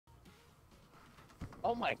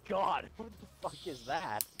Oh my god, what the fuck is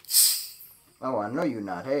that? Oh, I know you're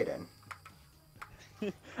not hating.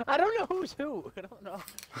 I don't know who's who. I don't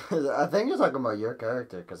know. I think you're talking about your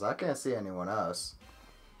character, because I can't see anyone else.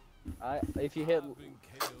 If you hit,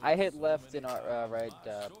 I hit left and right.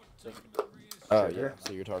 Thing. Oh Trigger? yeah.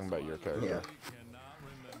 So you're talking about your character.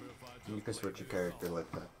 Yeah. You can switch your character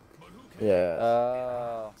like that.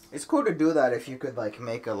 Yeah. It's cool to do that if you could like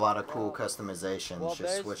make a lot of cool customizations. Well,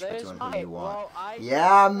 Just switch between who you want. Well,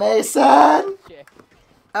 Yeah, Mason! Yeah.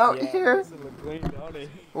 Out Yeah, here. this is a clean Donnie.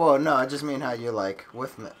 Well, no, I just mean how you like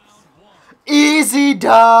with me. Easy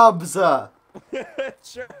dubs! Trash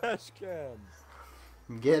cans.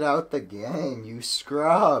 Get out the game, you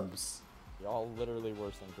scrubs. Y'all literally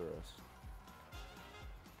worse than Chris.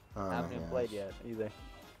 Oh, I haven't even yes. played yet either.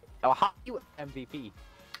 Oh, how you MVP?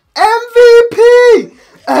 MVP!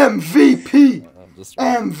 MVP! Just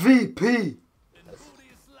MVP!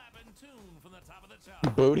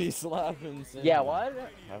 booty slapping. Yeah, what?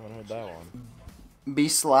 Haven't heard that one. Be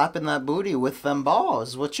slapping that booty with them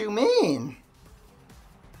balls. What you mean?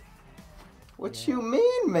 What you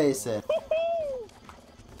mean, Mason?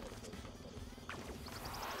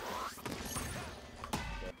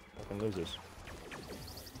 Fucking losers.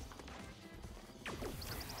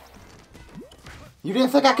 You didn't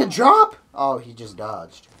think I could drop? Oh, he just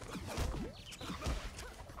dodged.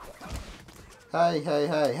 Hey, hey,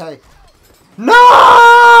 hey, hey.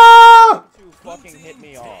 No! You fucking hit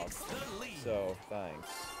me off. So, thanks.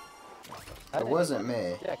 It wasn't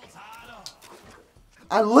me. Dick.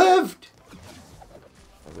 I lived!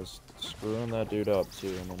 I was screwing that dude up too,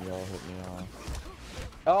 and then y'all hit me off.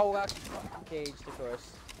 Oh, that's caged, of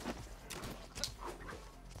course.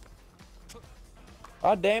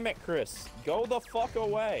 God damn it, Chris. Go the fuck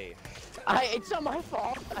away. It's not my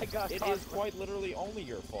fault. I got It caught. is quite literally only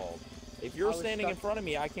your fault. If I you're was standing in stuck. front of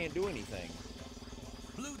me, I can't do anything.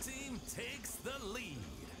 Blue team takes the lead.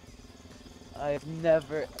 I've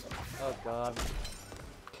never. Oh god.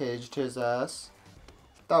 Caged his ass.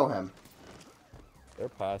 Throw him. They're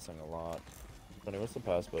passing a lot. Funny, what's the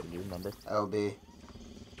pass button? Do you remember? LB.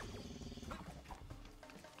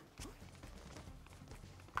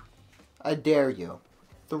 I dare you.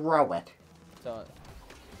 Throw it.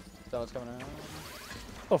 Someone's coming around.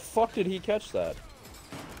 The fuck did he catch that?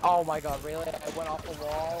 Oh my god, really? I went off the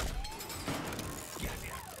wall.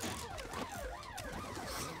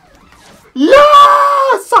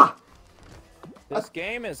 Yes! This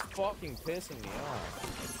game is fucking pissing me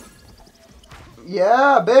off.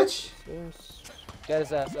 Yeah, bitch. Get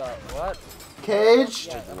his ass up. What? Caged.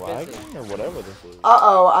 Yeah, I'm busy. Lagging or whatever this is.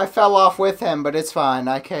 Uh-oh, I fell off with him, but it's fine.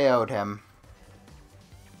 I KO'd him.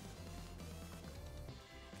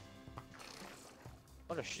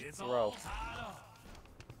 What a throw.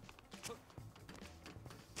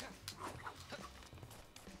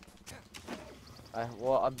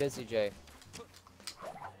 Well, I'm busy, Jay.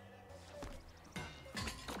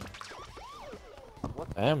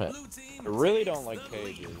 Damn it. I really don't like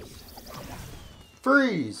cages.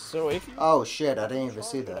 Freeze. So if you Oh shit, I didn't even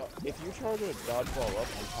see that. if you charge a dodgeball up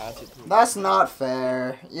and pass it to That's not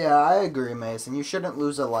fair. Yeah, I agree, Mason. You shouldn't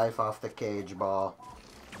lose a life off the cage ball.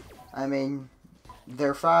 I mean,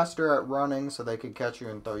 they're faster at running, so they could catch you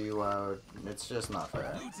and throw you out. It's just not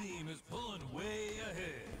fair. Blue team is pulling way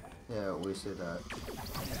ahead. Yeah, we see that.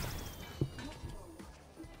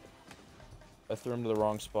 I threw him to the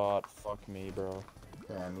wrong spot. Fuck me, bro.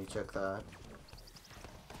 Damn, you took that.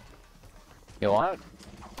 You want?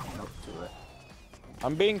 Nope, too late.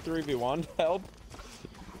 I'm being 3v1. Help.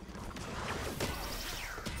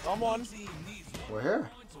 Someone. Team needs We're here.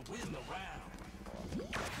 one to win the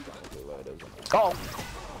round. Too late, isn't it? Go!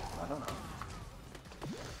 I don't know.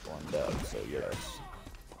 One dead, so yes.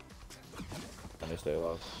 Can they stay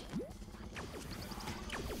alive?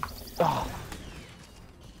 Oh.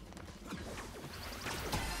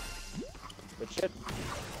 Good shit.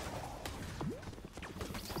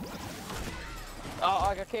 Oh,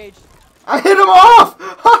 I got caged. I hit him off!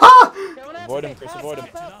 Haha! Coming after Avoid him, me. Chris, Help, avoid help,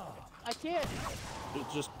 him. help. I can't.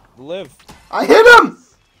 Just live. I hit him!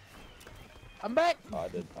 I'm back. Oh, I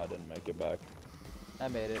didn't make it back. I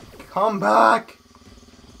made it. Come back!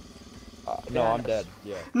 No, Yeah. I'm dead.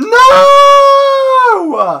 Yeah, No!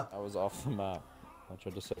 I was off the map. I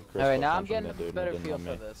tried to save Chris. Alright, by now I'm punching getting that dude a and better he didn't feel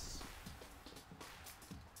let for me. this.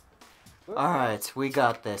 Alright, we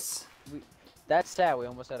got this. That's sad. We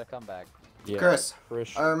almost had a comeback. Yeah, Chris,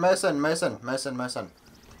 Chris. Mason.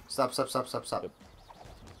 Stop. Yep.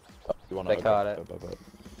 You wanna They caught it.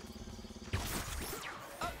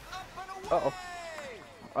 Uh oh.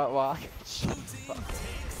 Oh well.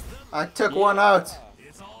 I took one out.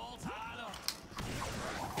 It's all tied up.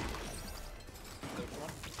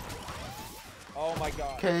 Oh my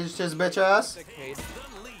god. Caged his bitch ass. The cage.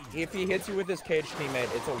 If he hits you with his cage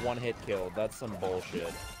teammate, it's a one-hit kill. That's some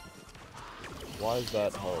bullshit. Why is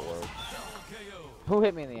that how it works? Who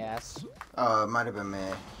hit me in the ass? Oh, it might have been me.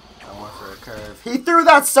 I went for a curve. He threw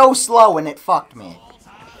that so slow and it fucked me.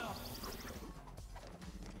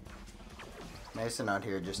 Mason out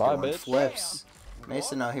here just Bye, doing bitch. flips.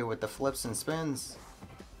 Mason out here with the flips and spins.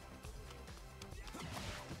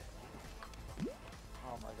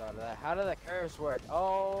 Oh my god, how do the curves work?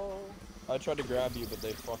 Oh. I tried to grab you, but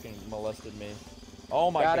they fucking molested me.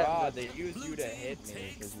 Oh my Got it. god, they used you to hit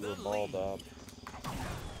me because you were balled up.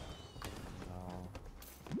 No.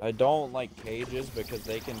 I don't like cages because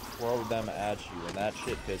they can throw them at you, and that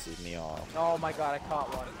shit pisses me off. Oh my god, I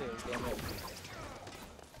caught one too. Damn it.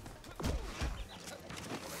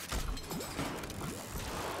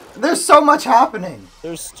 There's so much happening.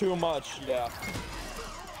 There's too much, yeah.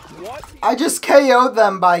 What? I just KO'd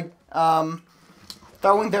them by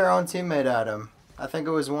throwing their own teammate at him. I think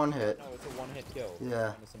it was one hit. No, it's a one-hit kill.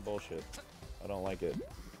 Yeah. That's some bullshit. I don't like it.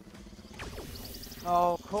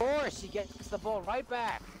 Oh, of course, he gets the ball right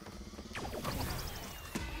back.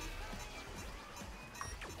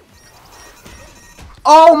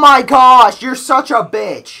 Oh my gosh, you're such a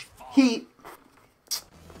bitch. He...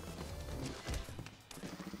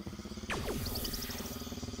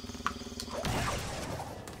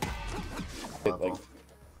 Get like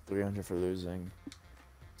 300 for losing,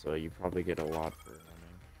 so you probably get a lot for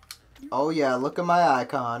winning. Oh yeah, look at my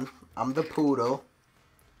icon. I'm the poodle.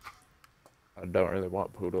 I don't really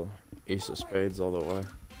want poodle. Ace of spades all the way.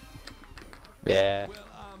 Yeah.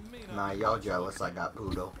 Nah, y'all jealous I got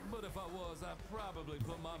poodle. But if I was, I'd probably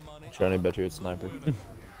put my money. Trying to bet you it's sniper.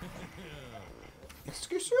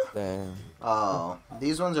 Excuse you? Damn. Oh,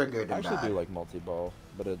 these ones are good I and actually bad. do like multi-ball,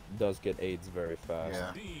 but it does get AIDS very fast.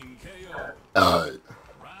 Yeah. Team KO. Uh,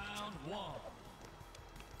 Round one.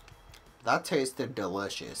 that tasted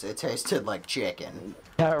delicious. It tasted like chicken.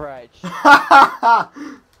 Alright.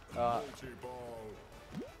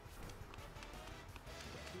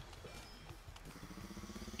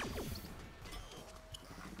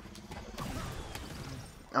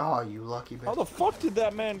 Oh, you lucky bitch. How the fuck did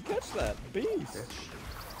that man catch that beast?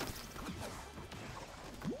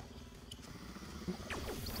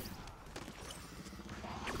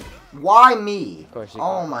 Why me? Of course he Oh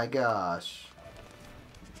caught my gosh.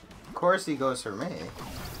 Of course he goes for me.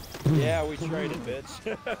 Yeah, we traded, bitch.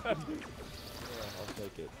 Yeah, I'll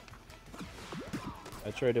take it.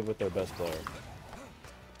 I traded with their best player.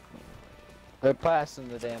 They're passing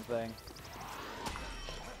the damn thing.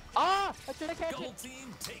 Ah! I tried to catch it! Gold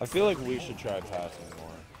team takes I feel like we should try passing more.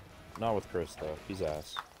 Not with Chris though. He's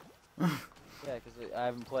ass. Yeah, because I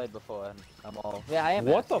haven't played before and I'm all... Yeah, I am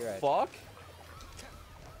What ass, the you're right. fuck?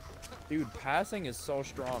 Dude, passing is so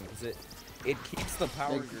strong because it keeps the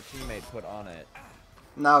power your teammate put on it.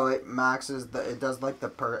 No, it maxes the. It does like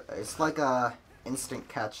the It's like a instant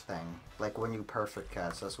catch thing. Like when you perfect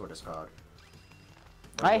catch. That's what it's called.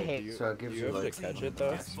 I Wait, hate- do you, So it gives do you, you have like- to catch it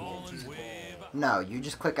though? falling way back. No, you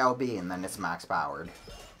just click LB and then it's max powered,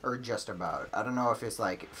 or just about. I don't know if it's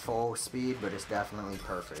like full speed, but it's definitely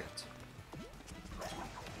perfect.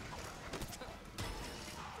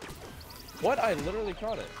 What? I literally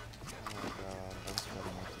caught it. Oh my god, I was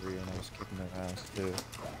fighting like 3 and I was kicking their ass too.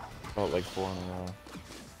 Felt like 4 in a row.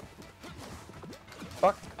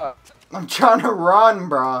 Fuck up. I'm trying to run,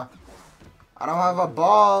 bruh. I don't have a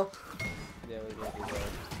ball. Yeah, we did do that.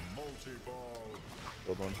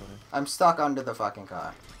 Build 120. I'm stuck under the fucking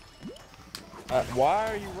car.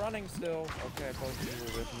 Why are you running still? Okay, I thought you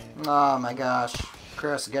were with me. Oh my gosh.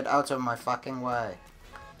 Chris, get out of my fucking way.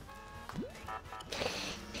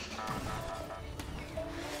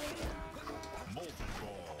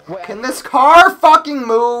 Wait, Can this car fucking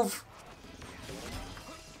move?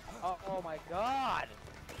 oh my god!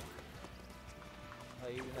 Oh,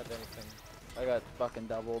 you didn't have anything. I got fucking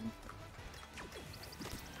doubled.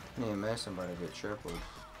 Me and Mason better get tripled.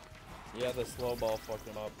 Yeah, the slow ball fucked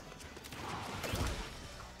him up.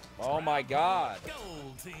 Oh my god!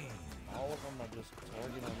 Gold team. All of them are just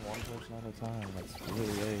targeting one person at a time. That's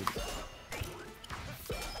really AIDS.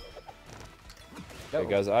 Go. Hey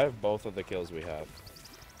guys, I have both of the kills we have.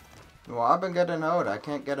 Well, I've been getting out. I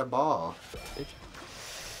can't get a ball.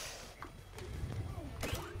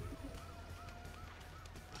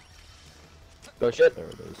 Go shit. There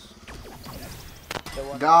it is. The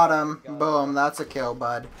one- Got him. Boom. That's a kill,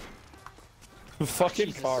 bud. Fucking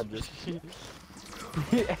Jesus. carb just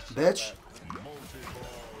Bitch.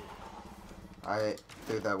 I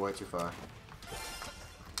threw that way too far.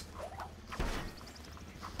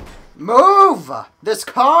 Move! This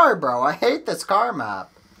car, bro. I hate this car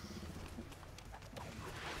map.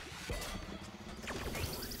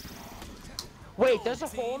 Wait, there's a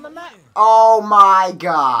hole in the map? Oh my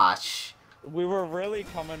gosh. We were really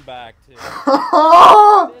coming back to.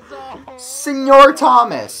 There's a hole. Senor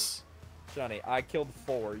Thomas. Johnny, I killed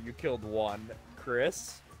 4. You killed 1.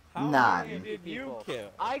 Chris, how None. many did you kill?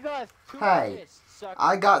 I got 2 Hey, assists, sucker.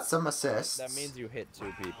 I got some assists. That means you hit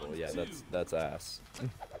 2 people. Yeah, that's ass.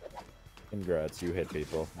 Congrats, you hit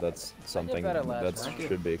people. That's something better last that time.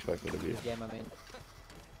 should be expected of you. Game, I mean.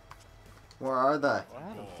 Where are they?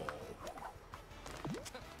 Wow.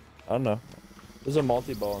 I don't know. There's a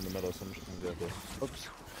multi-ball in the middle, so I'm just gonna go there. Oops.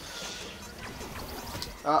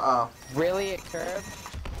 Uh-oh. Really, it curved?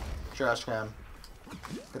 Trash can.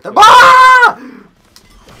 Get the ball!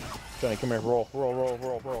 Johnny, come here. Roll.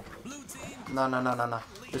 No.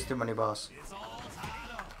 There's too many balls.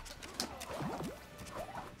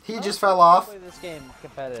 He just fell off. Play this game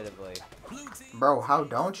competitively. Bro, how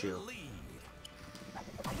don't you?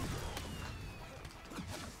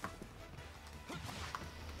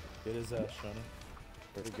 Get his ass, Johnny.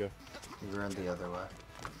 Where'd he go? You ran the other way.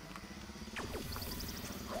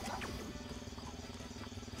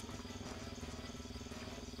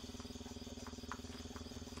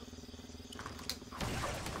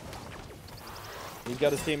 He's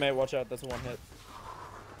got his teammate. Watch out. That's a 1 hit.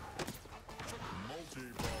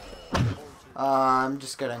 I'm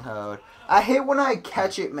just getting hoed. I hate when I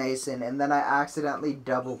catch it, Mason, and then I accidentally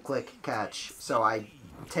double-click catch. So I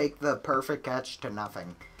take the perfect catch to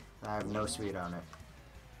nothing. I have no speed on it.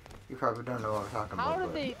 You probably don't know what I'm talking How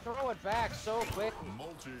about. did they throw it back so quick? I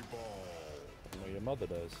know your mother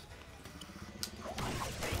does.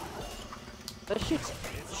 This shit's...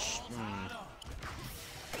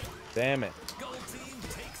 Damn it.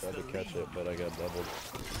 Tried to catch it, but I got doubled.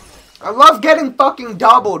 I love getting fucking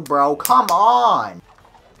doubled, bro. Come on.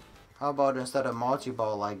 How about instead of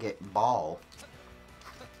multi-ball, I get ball?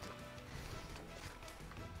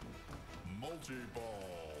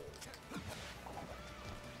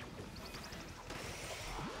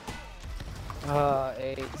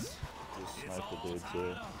 AIDS. Just sniped the dude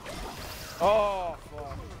too. Oh,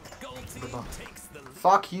 fuck.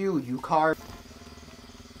 Fuck you, you car.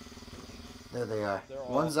 There they are. They're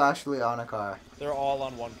all- One's actually on a car. They're all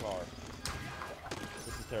on 1 car.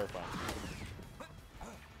 This is terrifying.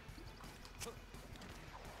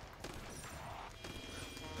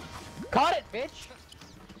 Caught it, bitch!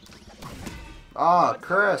 Oh,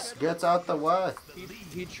 Chris, gets out the way.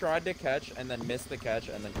 He tried to catch and then missed the catch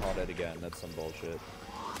and then caught it again. That's some bullshit.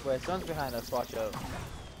 Wait, someone's behind us. Watch out.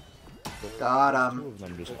 Got 2 him. of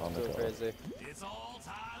them just on the Go car. crazy. It's all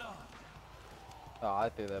tied up. Oh, I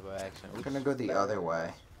threw that by accident. We're gonna go the other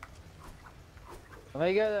way. Let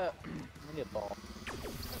me get a... Let me get a ball.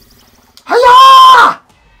 Hiya!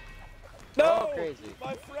 No! Crazy.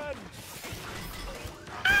 My friend!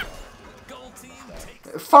 Gold team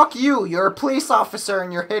takes Fuck you, you're a police officer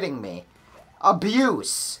and you're hitting me.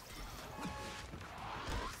 Abuse.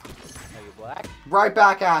 Are you black? Right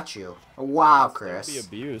back at you. Wow, The Chris.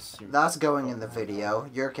 abuse. That's going in the video.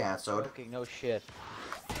 You're canceled. Okay, no shit.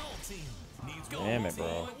 gold team needs gold Damn it,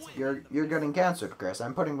 bro. You're getting canceled, Chris.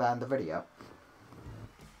 I'm putting that in the video.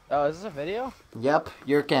 Oh, is this a video? Yep,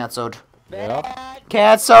 you're canceled. Yep. Bad.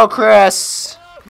 Cancel, Chris.